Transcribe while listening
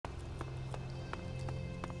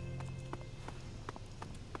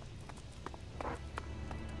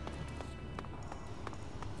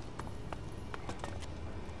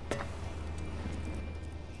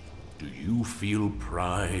you feel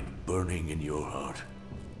pride burning in your heart?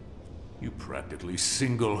 You practically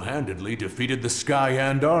single-handedly defeated the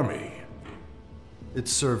Skyand army. It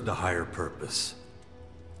served a higher purpose.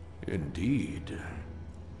 Indeed.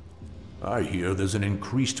 I hear there's an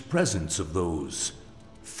increased presence of those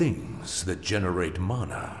things that generate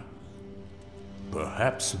mana.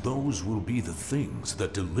 Perhaps those will be the things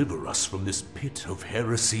that deliver us from this pit of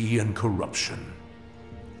heresy and corruption.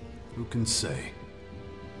 Who can say?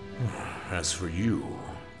 As for you,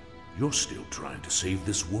 you're still trying to save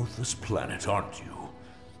this worthless planet, aren't you?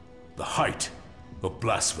 The height of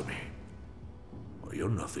blasphemy. Well, you're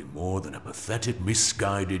nothing more than a pathetic,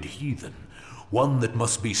 misguided heathen. One that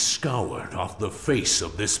must be scoured off the face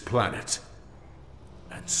of this planet.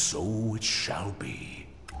 And so it shall be.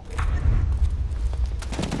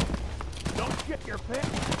 Don't get your pick!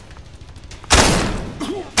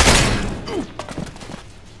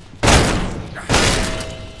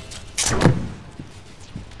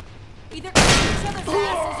 Either kick each other's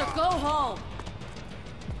asses or go home!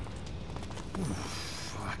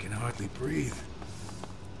 I can hardly breathe.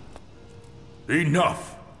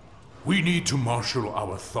 Enough! We need to marshal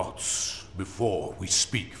our thoughts before we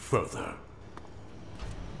speak further.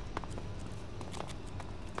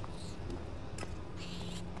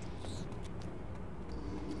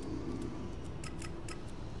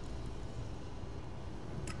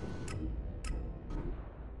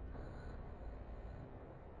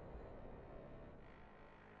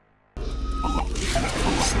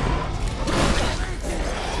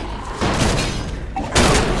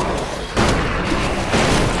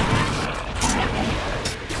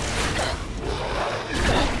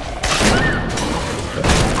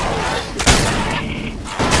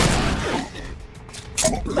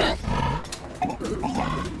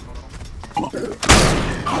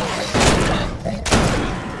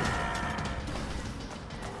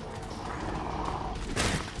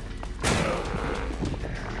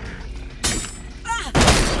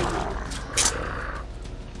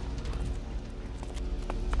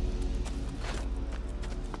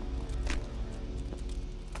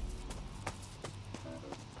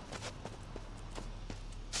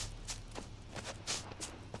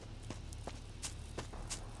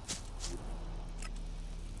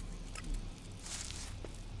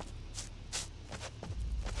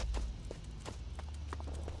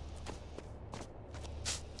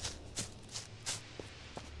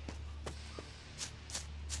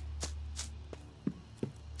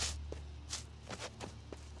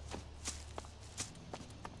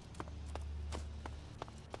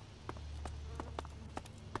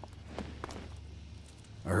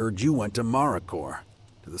 I heard you went to Maricor,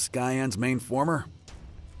 to the Skyand's main former?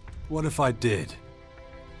 What if I did?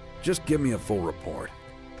 Just give me a full report.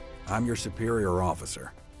 I'm your superior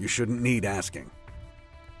officer. You shouldn't need asking.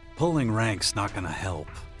 Pulling rank's not gonna help.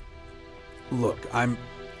 Look,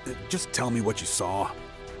 just tell me what you saw.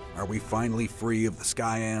 Are we finally free of the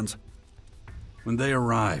Skyans? When they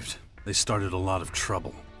arrived, they started a lot of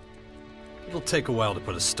trouble. It'll take a while to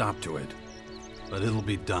put a stop to it, but it'll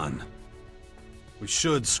be done. We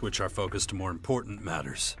should switch our focus to more important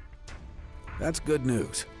matters. That's good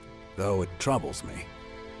news, though it troubles me.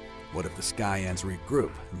 What if the Skyans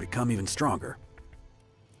regroup and become even stronger?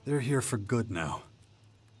 They're here for good now.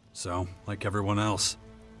 So, like everyone else,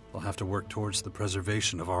 they'll have to work towards the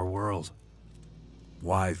preservation of our world.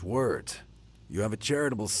 Wise words. You have a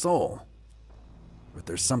charitable soul. But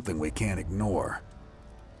there's something we can't ignore.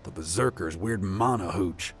 The Berserker's weird mana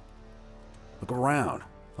hooch. Look around.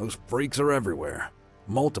 Those freaks are everywhere,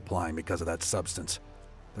 multiplying because of that substance.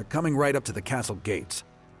 They're coming right up to the castle gates.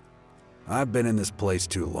 I've been in this place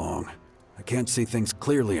too long. I can't see things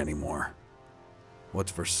clearly anymore.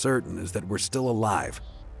 What's for certain is that we're still alive,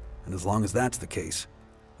 and as long as that's the case,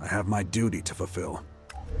 I have my duty to fulfill.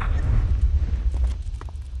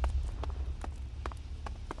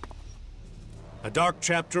 A dark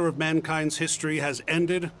chapter of mankind's history has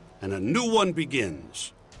ended, and a new one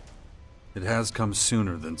begins. It has come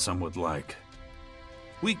sooner than some would like.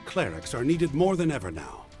 We clerics are needed more than ever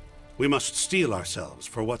now. We must steel ourselves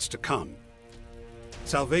for what's to come.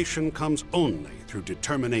 Salvation comes only through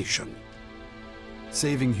determination.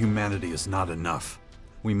 Saving humanity is not enough.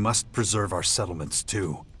 We must preserve our settlements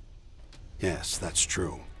too. Yes, that's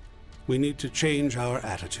true. We need to change our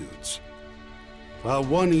attitudes. While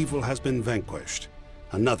one evil has been vanquished,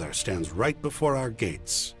 another stands right before our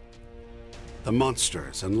gates. The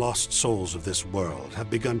monsters and lost souls of this world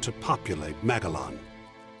have begun to populate Magellan.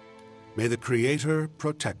 May the Creator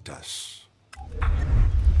protect us.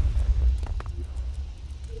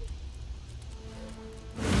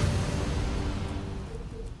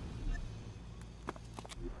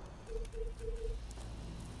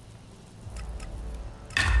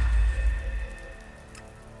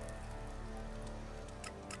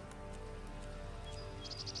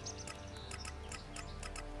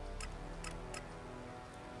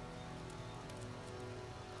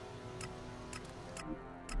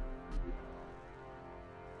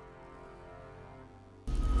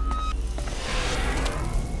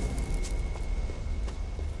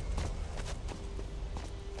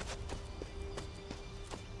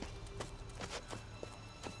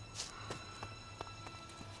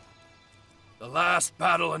 The last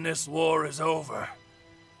battle in this war is over.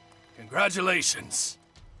 Congratulations.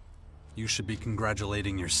 You should be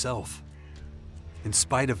congratulating yourself. In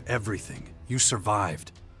spite of everything, you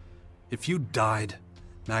survived. If you died,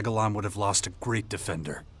 Magellan would have lost a great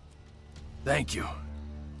defender. Thank you.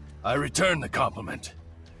 I return the compliment.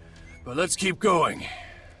 But let's keep going.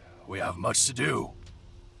 We have much to do.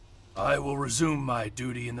 I will resume my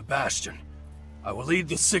duty in the Bastion. I will lead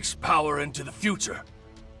the Sixth Power into the future.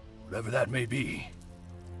 Whatever that may be.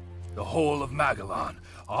 The whole of Magellan,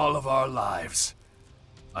 all of our lives.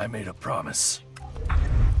 I made a promise.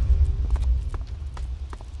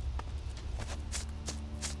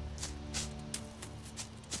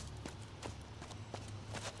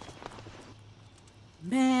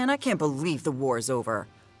 Man, I can't believe the war's over.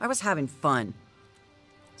 I was having fun.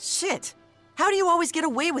 Shit! How do you always get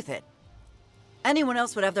away with it? Anyone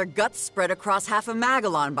else would have their guts spread across half of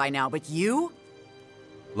Magellan by now, but you?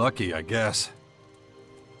 Lucky, I guess.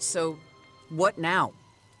 So, what now?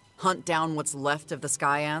 Hunt down what's left of the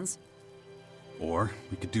Skyans? Or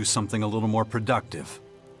we could do something a little more productive.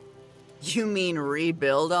 You mean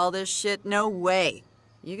rebuild all this shit? No way.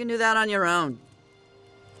 You can do that on your own.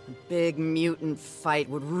 A big mutant fight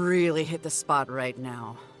would really hit the spot right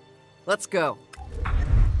now. Let's go.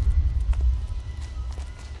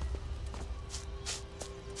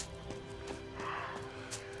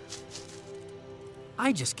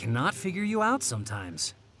 I just cannot figure you out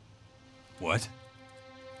sometimes. What?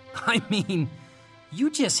 I mean, you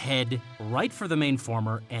just head right for the main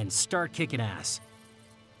former and start kicking ass.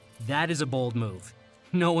 That is a bold move.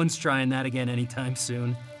 No one's trying that again anytime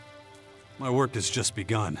soon. My work has just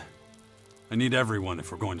begun. I need everyone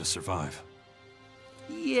if we're going to survive.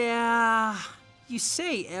 Yeah, you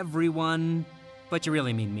say everyone, but you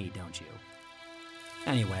really mean me, don't you?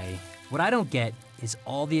 Anyway, what I don't get is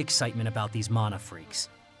all the excitement about these mana freaks.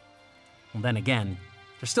 Well, then again,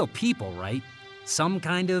 they're still people, right? Some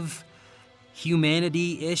kind of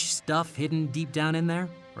humanity-ish stuff hidden deep down in there,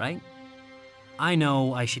 right? I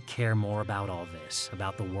know I should care more about all this,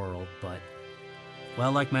 about the world, but,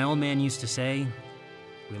 well, like my old man used to say,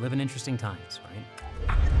 we live in interesting times, right?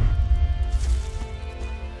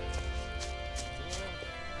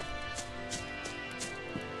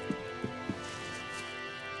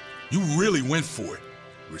 You really went for it.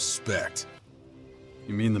 Respect.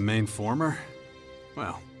 You mean the main former?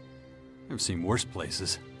 Well, I've seen worse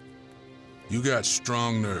places. You got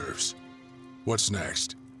strong nerves. What's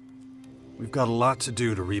next? We've got a lot to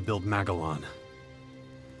do to rebuild Magellan.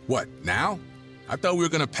 What, now? I thought we were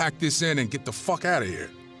gonna pack this in and get the fuck out of here.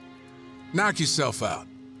 Knock yourself out.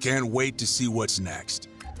 Can't wait to see what's next.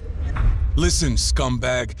 Listen,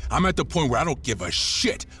 scumbag, I'm at the point where I don't give a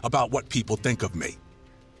shit about what people think of me.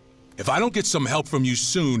 If I don't get some help from you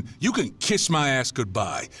soon, you can kiss my ass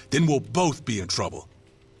goodbye. Then we'll both be in trouble.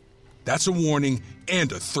 That's a warning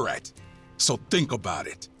and a threat. So think about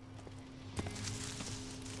it.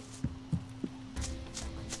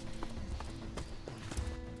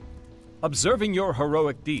 Observing your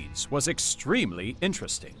heroic deeds was extremely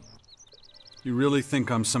interesting. You really think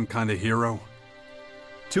I'm some kind of hero?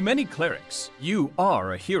 To many clerics, you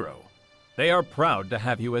are a hero. They are proud to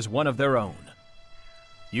have you as one of their own.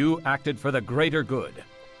 You acted for the greater good.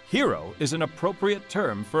 Hero is an appropriate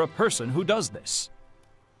term for a person who does this.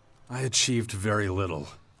 I achieved very little.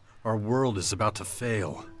 Our world is about to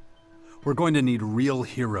fail. We're going to need real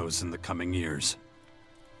heroes in the coming years.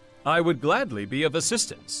 I would gladly be of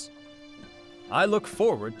assistance. I look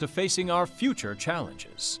forward to facing our future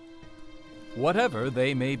challenges, whatever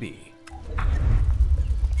they may be.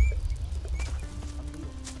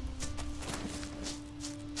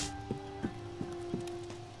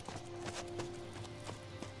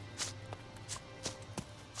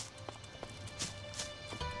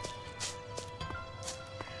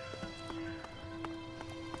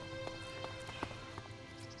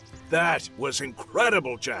 That was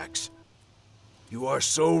incredible, Jax. You are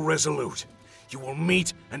so resolute. You will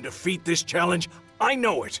meet and defeat this challenge. I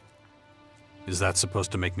know it. Is that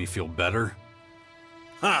supposed to make me feel better?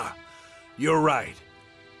 Ha! You're right.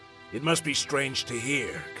 It must be strange to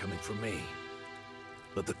hear, coming from me.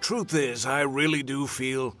 But the truth is, I really do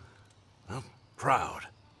feel, well, proud.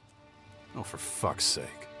 Oh, for fuck's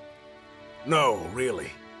sake. No,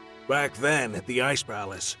 really. Back then, at the Ice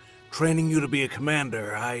Palace, training you to be a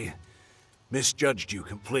commander, I misjudged you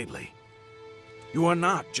completely. You are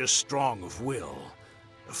not just strong of will,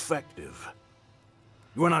 effective.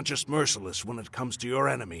 You are not just merciless when it comes to your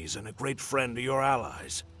enemies and a great friend to your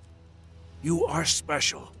allies. You are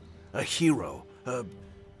special, a hero, a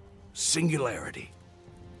singularity,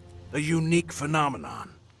 a unique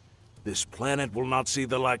phenomenon. This planet will not see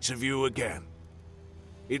the likes of you again.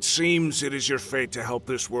 It seems it is your fate to help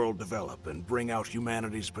this world develop and bring out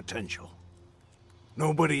humanity's potential.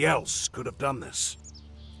 Nobody else could have done this.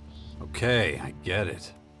 Okay, I get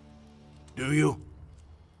it. Do you?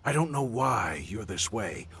 I don't know why you're this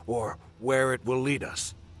way, or where it will lead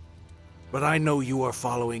us. But I know you are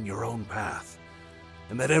following your own path,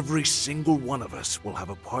 and that every single one of us will have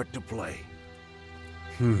a part to play.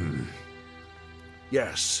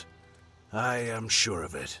 Yes, I am sure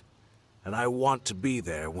of it. And I want to be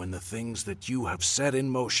there when the things that you have set in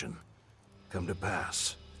motion come to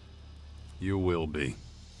pass. You will be.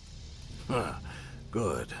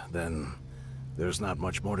 Good. Then there's not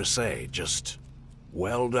much more to say. Just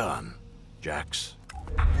well done, Jax.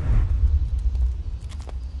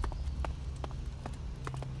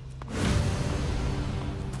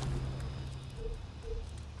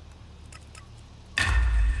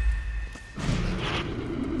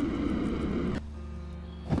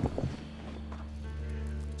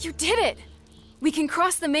 You did it! We can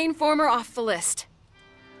cross the main former off the list.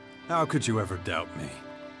 How could you ever doubt me?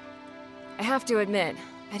 I have to admit,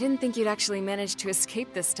 I didn't think you'd actually manage to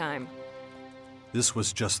escape this time. This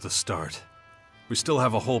was just the start. We still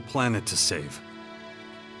have a whole planet to save.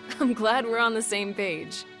 I'm glad we're on the same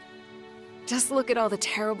page. Just look at all the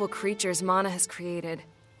terrible creatures Mana has created.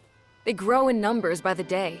 They grow in numbers by the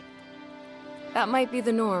day. That might be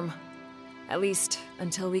the norm. At least,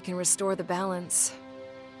 until we can restore the balance.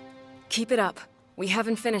 Keep it up. We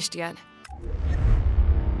haven't finished yet.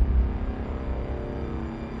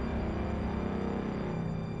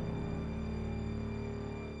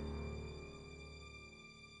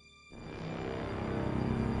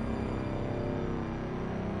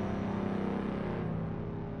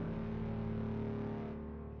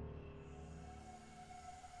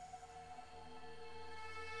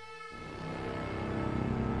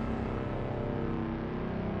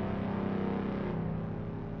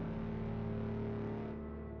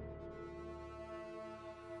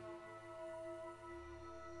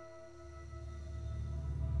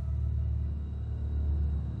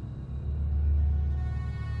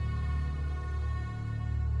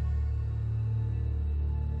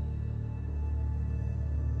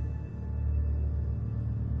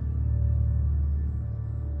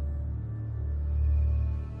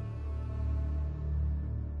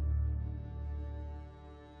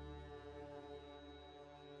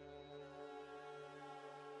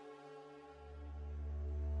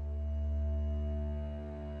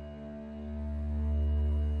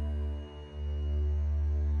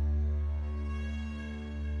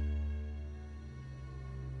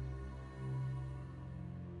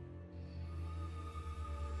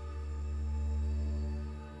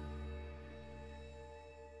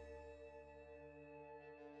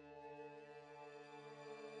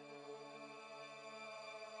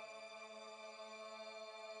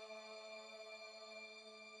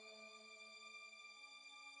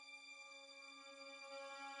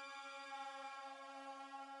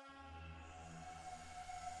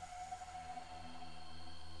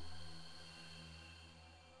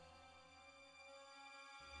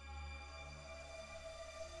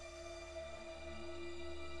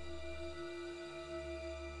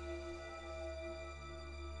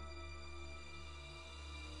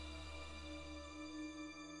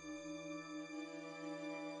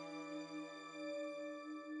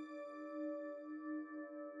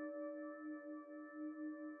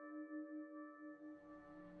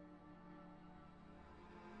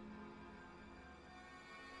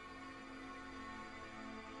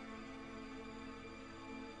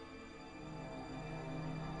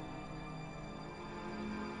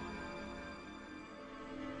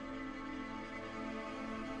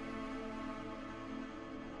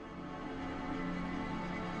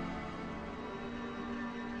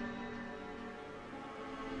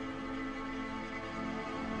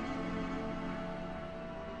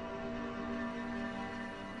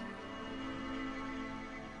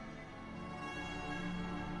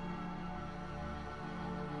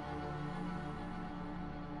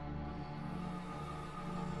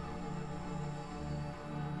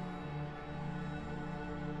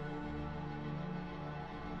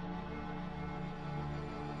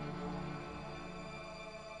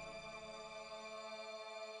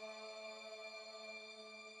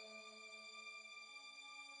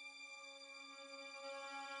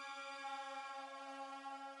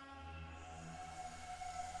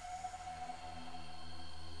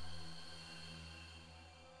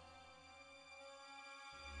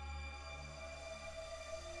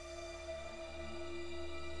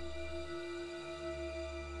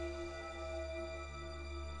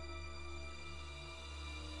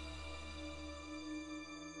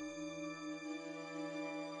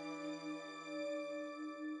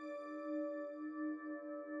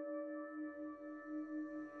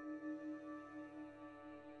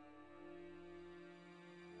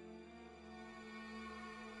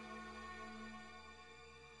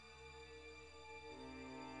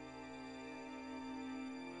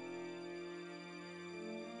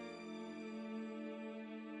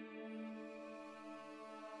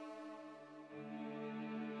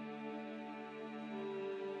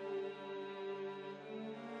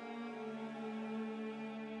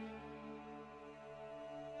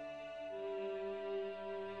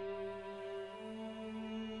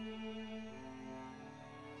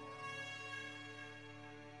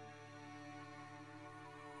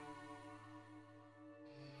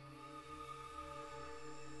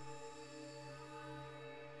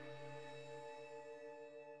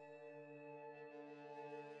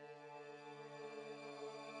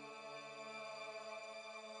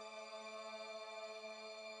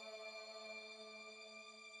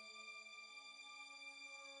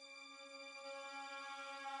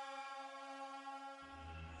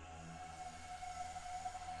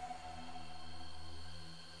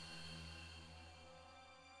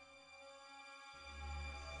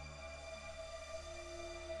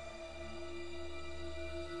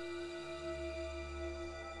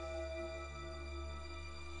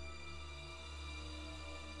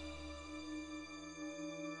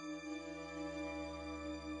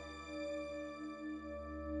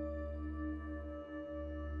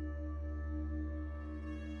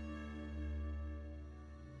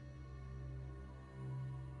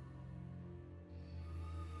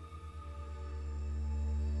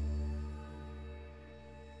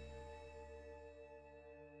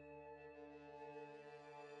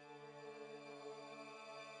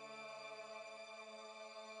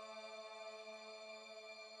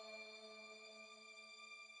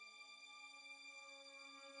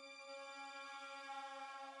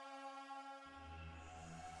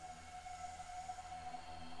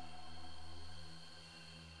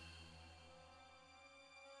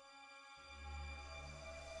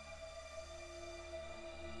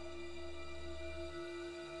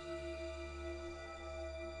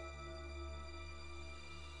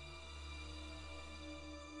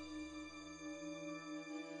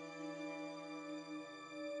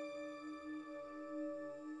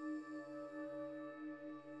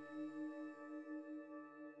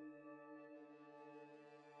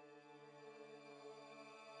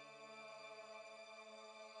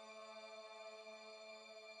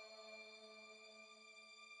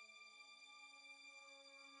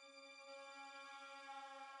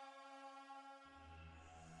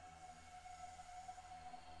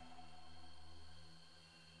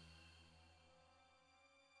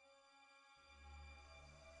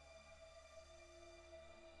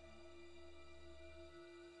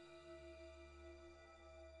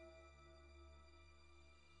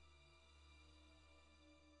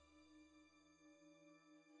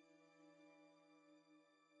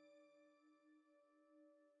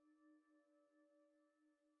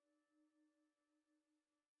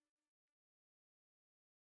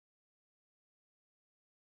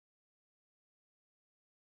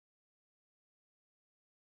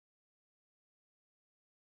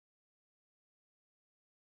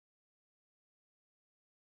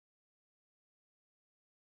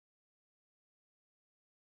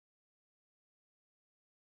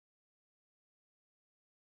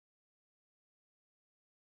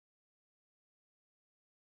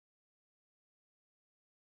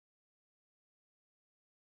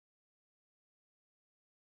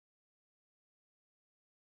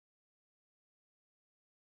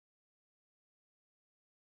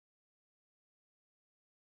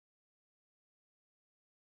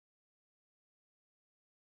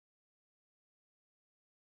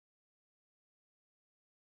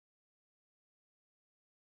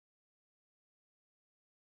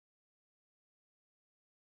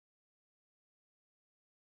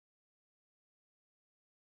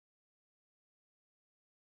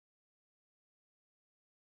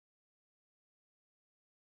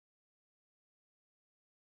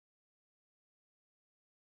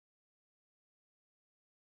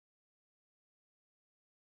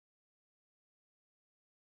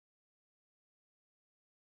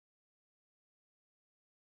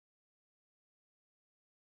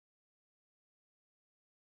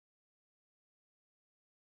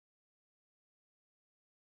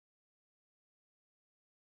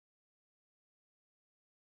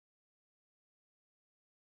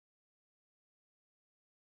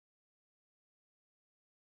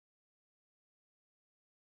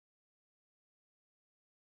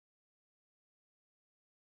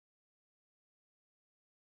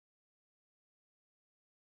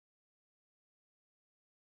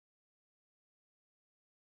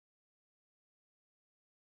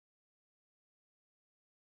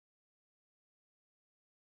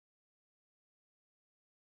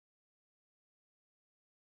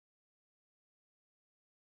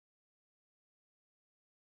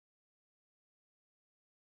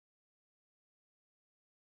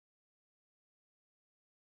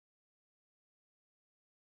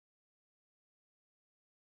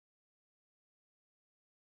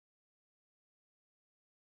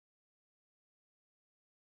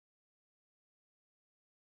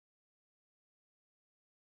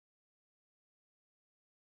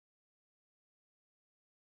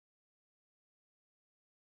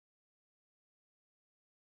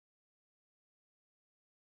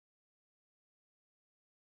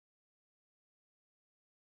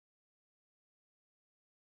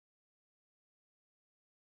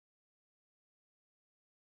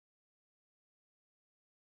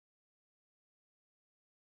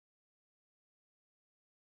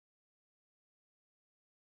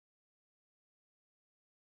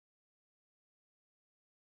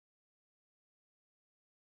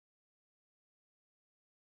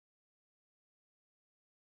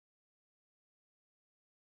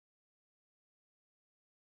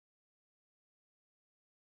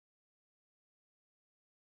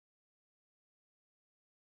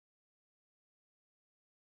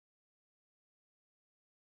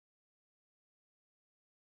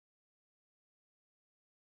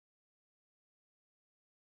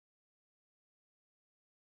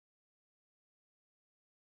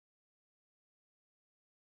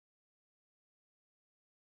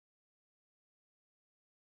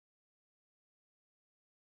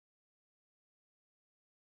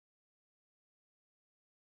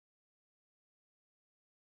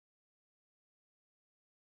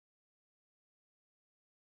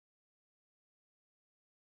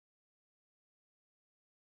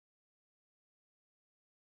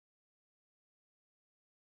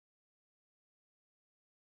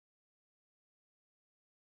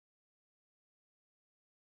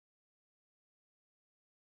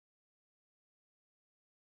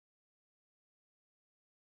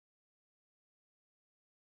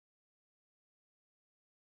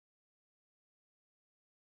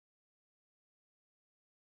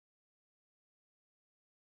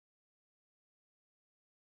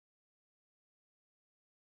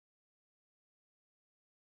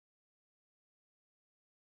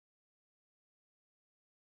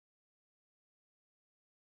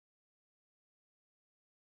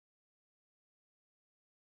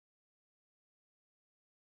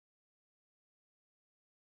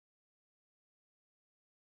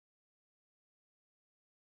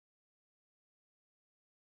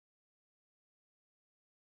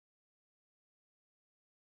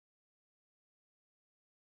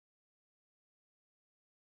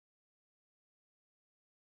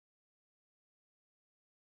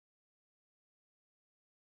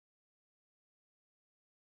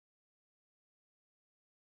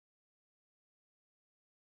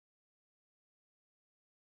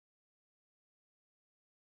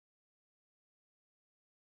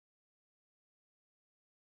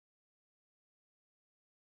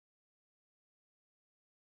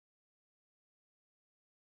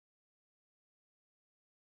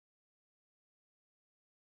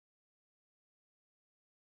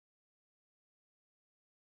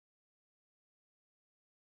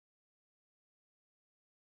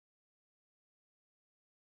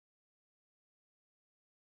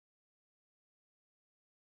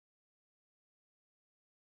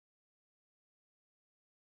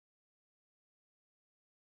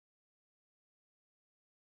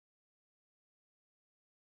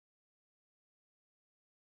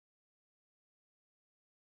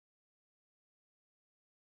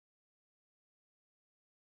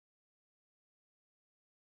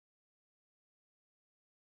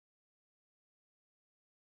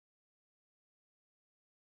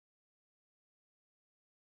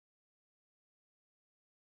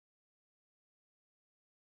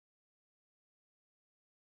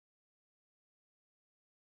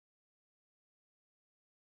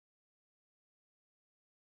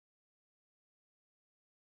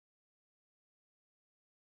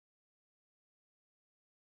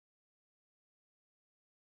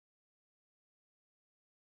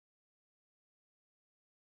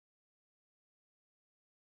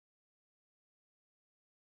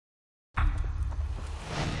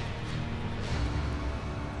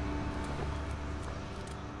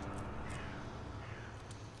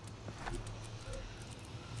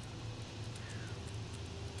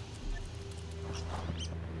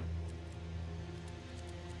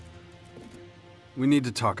 We need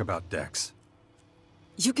to talk about Dex.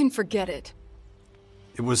 You can forget it.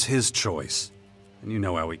 It was his choice. And you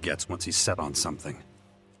know how he gets once he's set on something.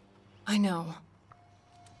 I know.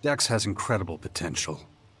 Dex has incredible potential.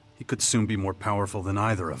 He could soon be more powerful than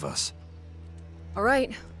either of us. All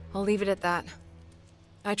right, I'll leave it at that.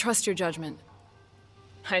 I trust your judgment.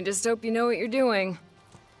 I just hope you know what you're doing.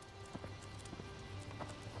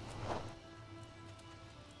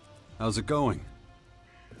 How's it going?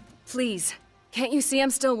 Please, can't you see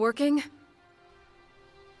I'm still working?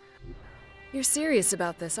 You're serious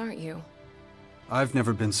about this, aren't you? I've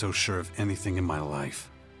never been so sure of anything in my life.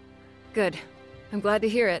 Good. I'm glad to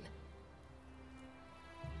hear it.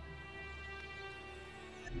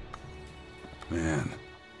 Man.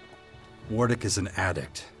 Wardick is an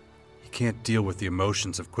addict. He can't deal with the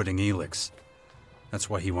emotions of quitting Elex. That's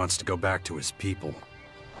why he wants to go back to his people.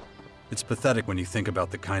 It's pathetic when you think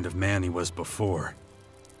about the kind of man he was before.